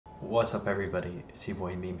What's up, everybody? It's your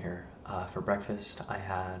boy Meme here. For breakfast,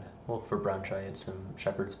 for brunch, I had some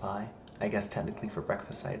shepherd's pie. I guess technically for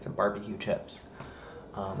breakfast, I had some barbecue chips.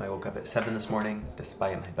 I woke up at 7 this morning,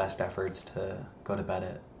 despite my best efforts to go to bed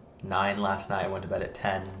at 9 last night. I went to bed at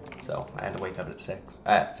 10, so I had to wake up at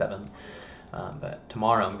 7. But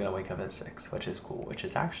tomorrow I'm gonna wake up at 6, which is cool, which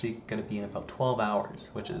is actually gonna be in about 12 hours,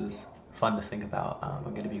 which is fun to think about.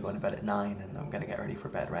 I'm gonna be going to bed at 9, and I'm gonna get ready for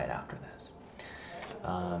bed right after this.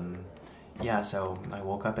 Yeah, so I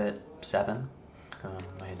woke up at 7.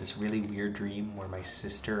 I had this really weird dream where my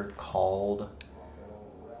sister called.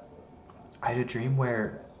 I had a dream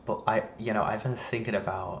where, I've been thinking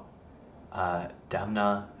about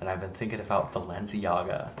Demna, and I've been thinking about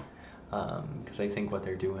Balenciaga, because I think what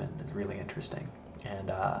they're doing is really interesting.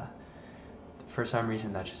 And for some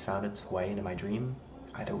reason, that just found its way into my dream.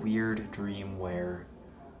 I had a weird dream where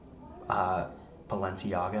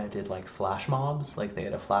Balenciaga did like flash mobs, like they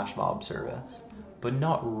had a flash mob service, but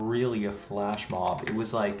not really a flash mob. It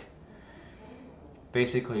was like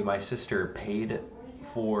basically my sister paid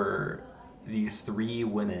for these 3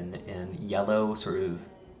 women in yellow sort of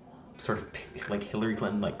like Hillary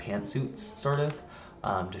Clinton like pantsuits sort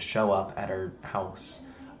of to show up at her house,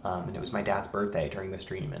 and it was my dad's birthday during this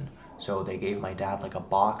dream, and so they gave my dad like a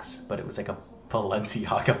box, but it was like a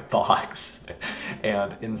Balenciaga box,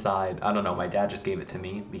 and inside, I don't know, my dad just gave it to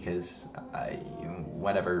me because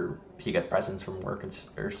whenever he gets presents from work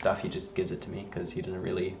or stuff, he just gives it to me because he doesn't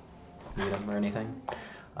really need them or anything,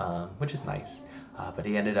 which is nice. But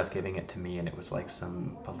he ended up giving it to me, and it was like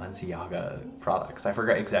some Balenciaga products. I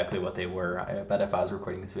forgot exactly what they were. I bet if I was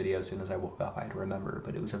recording this video as soon as I woke up, I'd remember,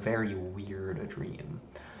 but it was a very weird dream.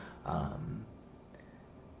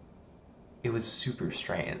 It was super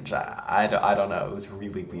strange. I don't know. It was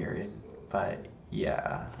really weird. But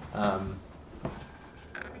yeah.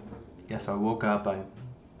 So I woke up, I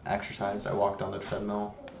exercised, I walked on the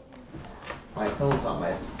treadmill. My phone's on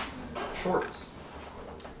my shorts.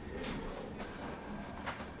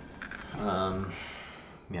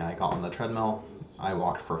 I got on the treadmill. I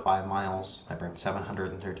walked for 5 miles. I burned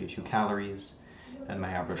 732 calories, and my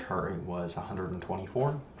average heart rate was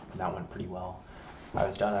 124. That went pretty well. I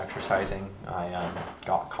was done exercising. I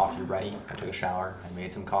got coffee ready. I took a shower. I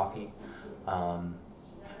made some coffee.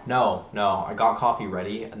 No, I got coffee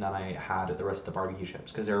ready, and then I had the rest of the barbecue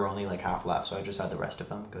chips because there were only like half left, so I just had the rest of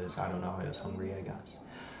them because I don't know, I was hungry, I guess.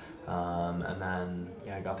 And then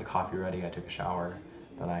I got the coffee ready. I took a shower.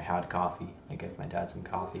 Then I had coffee. I gave my dad some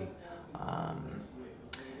coffee.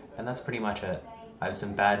 And that's pretty much it. I have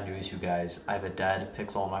some bad news, you guys. I have a dead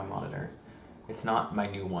pixel on my monitor. It's not my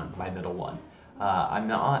new one, my middle one. I'm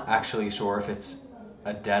not actually sure if it's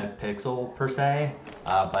a dead pixel per se,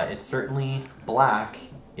 but it's certainly black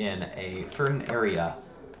in a certain area.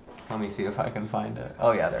 Let me see if I can find it.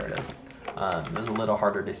 Oh yeah, there it is. It was a little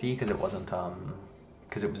harder to see because it wasn't,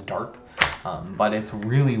 because it was dark. But it's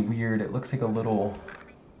really weird. It looks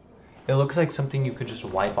like something you could just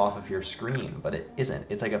wipe off of your screen, but it isn't.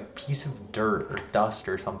 It's like a piece of dirt or dust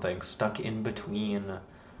or something stuck in between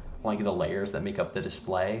like the layers that make up the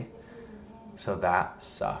display. So that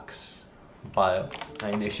sucks. But I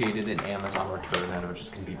initiated an Amazon return, and I'm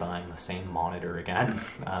just going to be buying the same monitor again.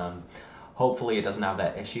 Hopefully it doesn't have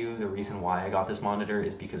that issue. The reason why I got this monitor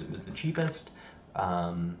is because it was the cheapest.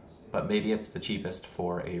 But maybe it's the cheapest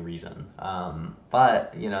for a reason.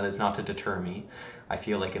 But, that's not to deter me. I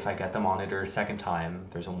feel like if I get the monitor a second time,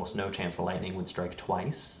 there's almost no chance the lightning would strike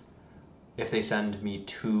twice. If they send me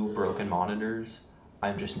 2 broken monitors,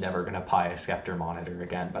 I'm just never going to buy a Scepter monitor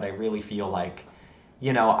again. But I really feel like,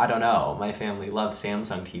 I don't know. My family loves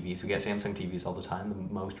Samsung TVs. We get Samsung TVs all the time.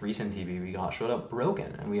 The most recent TV we got showed up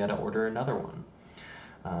broken, and we had to order another one.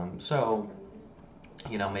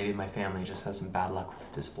 Maybe my family just has some bad luck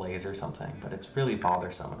with displays or something, but it's really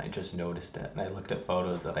bothersome, and I just noticed it. And I looked at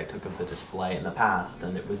photos that I took of the display in the past,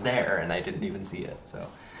 and it was there, and I didn't even see it. So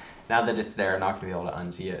now that it's there, I'm not going to be able to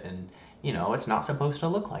unsee it, and, it's not supposed to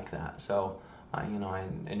look like that. So I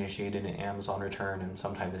initiated an Amazon return, and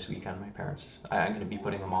sometime this weekend, I'm going to be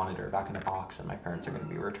putting the monitor back in the box, and my parents are going to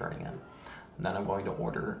be returning it. And then I'm going to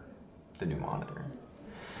order the new monitor.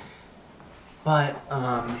 But,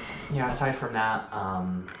 aside from that,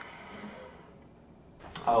 I'm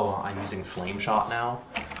using Flame Shot now.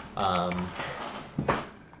 I'm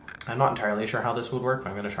not entirely sure how this would work, but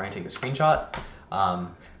I'm going to try and take a screenshot.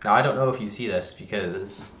 Now, I don't know if you see this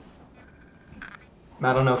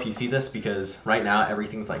because right now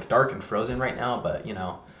everything's like dark and frozen right now, but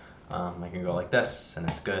I can go like this and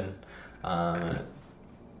it's good. It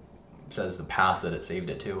says the path that it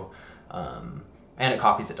saved it to, and it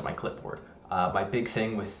copies it to my clipboard. My big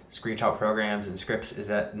thing with screenshot programs and scripts is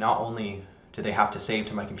that not only do they have to save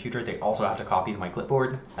to my computer, they also have to copy to my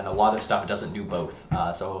clipboard, and a lot of stuff doesn't do both.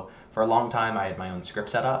 So for a long time, I had my own script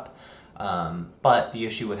set up, but the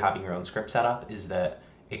issue with having your own script set up is that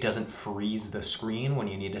it doesn't freeze the screen when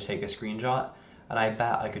you need to take a screenshot, and I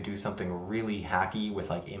bet I could do something really hacky with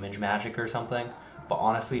like image magic or something, but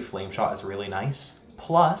honestly, Flameshot is really nice.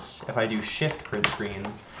 Plus, if I do shift print screen,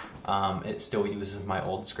 it still uses my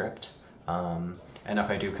old script. And if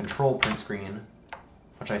I do control print screen,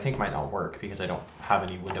 which I think might not work because I don't have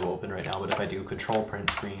any window open right now, but if I do control print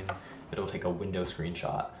screen, it'll take a window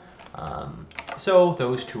screenshot. So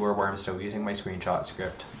those two are where I'm still using my screenshot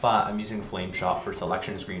script, but I'm using Flameshot for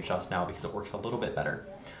selection screenshots now because it works a little bit better.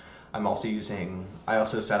 I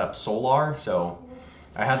also set up Solar, so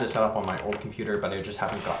I had this set up on my old computer, but I just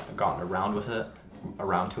haven't gotten around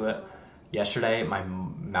to it. Yesterday, my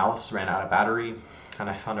mouse ran out of battery, and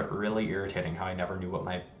I found it really irritating how I never knew what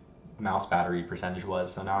my mouse battery percentage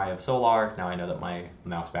was. So now I have Solar. Now I know that my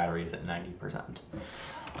mouse battery is at 90%.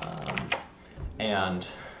 And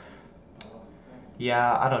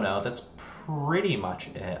yeah, I don't know. That's pretty much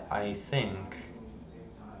it, I think.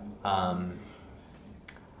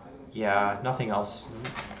 Yeah, nothing else.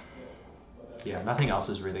 Yeah, nothing else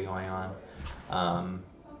is really going on.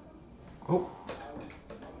 Oh,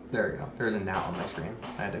 there we go. There's a gnat on my screen.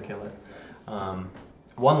 I had to kill it.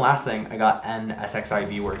 One last thing, I got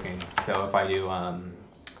NSXIV working. So if I do,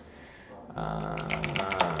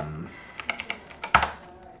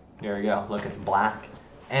 there we go. Look, it's black.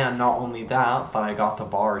 And not only that, but I got the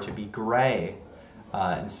bar to be gray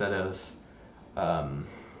instead of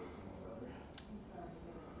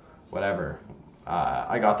whatever.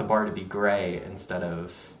 I got the bar to be gray instead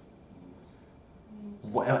of...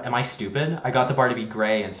 Am I stupid? I got the bar to be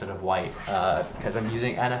gray instead of white because I'm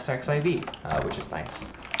using NSXIV, which is nice.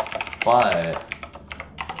 But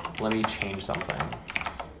let me change something.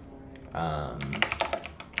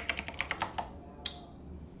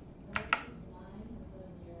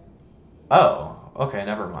 Oh, okay,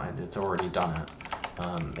 never mind. It's already done it.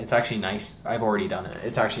 It's actually nice. I've already done it.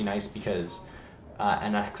 It's actually nice because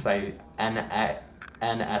NSXIV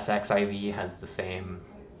has the same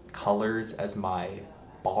colors as my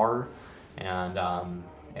bar, and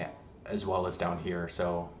as well as down here.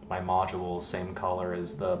 So my module same color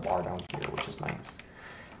as the bar down here, which is nice.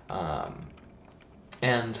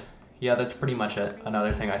 And yeah, that's pretty much it.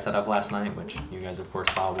 Another thing I set up last night, which you guys of course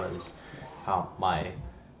saw, was my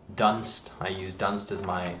Dunst. I use Dunst as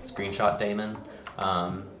my screenshot daemon,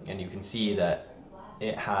 and you can see that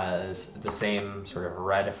it has the same sort of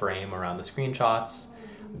red frame around the screenshots.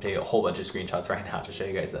 I'm taking a whole bunch of screenshots right now to show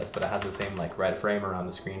you guys this, but it has the same like red frame around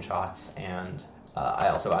the screenshots, and I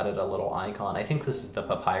also added a little icon. I think this is the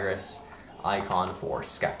papyrus icon for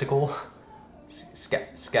skeptical,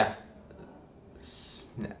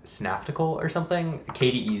 snaptical or something,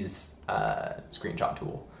 KDE's screenshot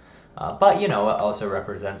tool. But you know, it also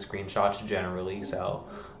represents screenshots generally, so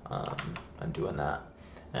I'm doing that.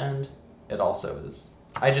 And it also is,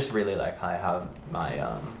 I just really like how I have my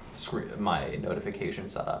my notification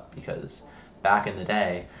set up, because back in the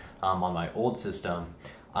day on my old system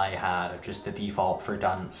I had just the default for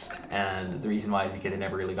Dunst, and the reason why is because I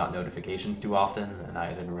never really got notifications too often and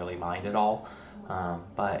I didn't really mind at all.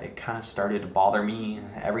 But it kind of started to bother me.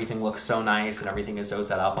 Everything looks so nice and everything is so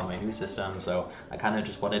set up on my new system, so I kind of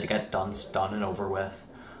just wanted to get Dunst done and over with.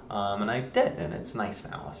 And I did, and it's nice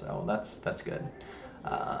now, so that's good.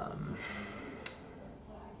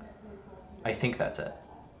 I think that's it.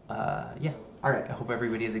 Yeah. Alright, I hope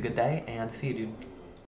everybody has a good day, and see you, dude.